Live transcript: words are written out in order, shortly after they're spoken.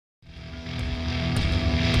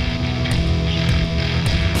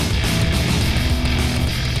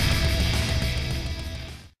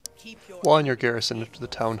While in your garrison, enter the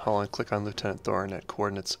town hall and click on Lieutenant Thorn at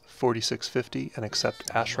coordinates 4650 and accept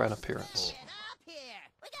ASHRAN Appearance.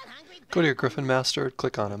 Go to your Griffin Master,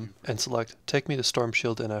 click on him, and select Take me to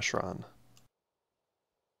Stormshield in ASHRAN.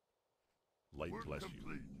 Light bless you.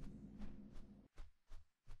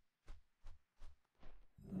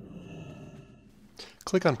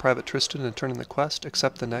 Click on Private Tristan and turn in the quest,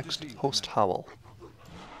 accept the next, Host Howell.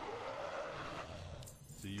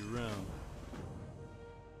 See you around.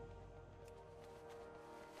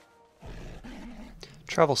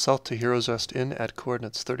 Travel south to Heroes Rest Inn at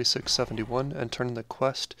coordinates 3671 and turn in the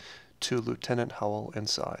quest to Lieutenant Howell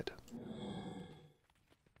inside.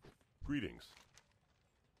 Greetings.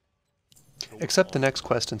 Accept the next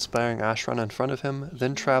quest inspiring ASHRAN in front of him,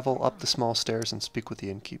 then travel up the small stairs and speak with the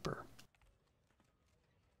Innkeeper.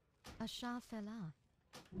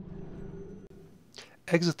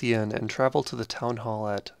 Exit the inn and travel to the town hall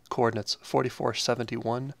at coordinates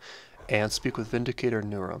 4471 and speak with Vindicator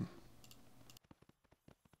Nuurem.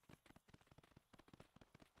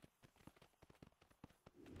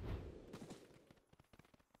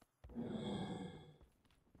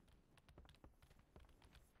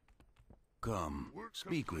 Come,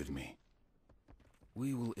 speak with me.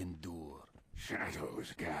 We will endure.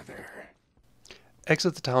 Shadows gather.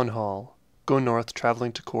 Exit the town hall, go north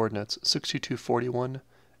traveling to coordinates 6241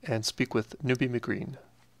 and speak with Newbie McGreen.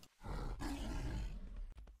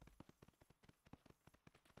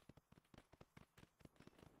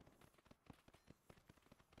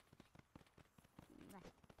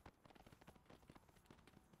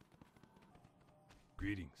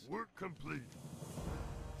 Greetings. Work complete.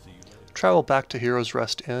 See you later. Travel back to Heroes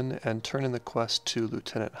Rest Inn and turn in the quest to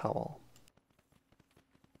Lieutenant Howell.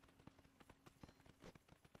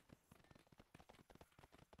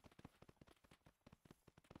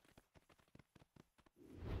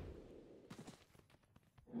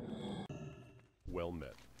 Well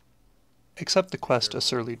met. Accept the quest, A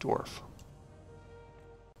Surly Dwarf.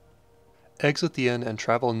 Exit the inn and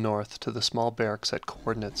travel north to the small barracks at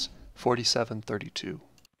coordinates 4732.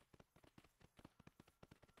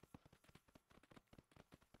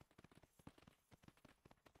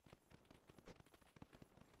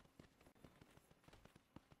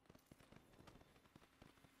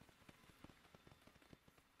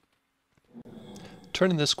 Turn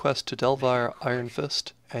in this quest to Delvire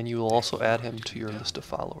Ironfist, and you will also add him to your list of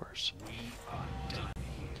followers.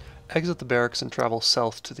 Exit the barracks and travel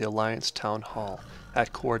south to the Alliance Town Hall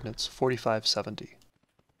at coordinates 4570.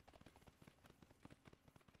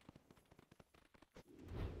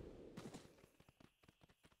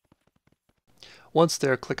 Once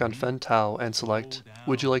there, click on Fen Tao and select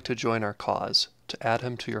Would you like to join our cause to add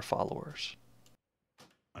him to your followers.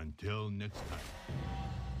 Until next time.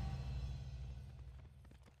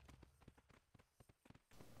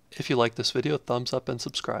 If you like this video, thumbs up and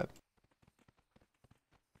subscribe.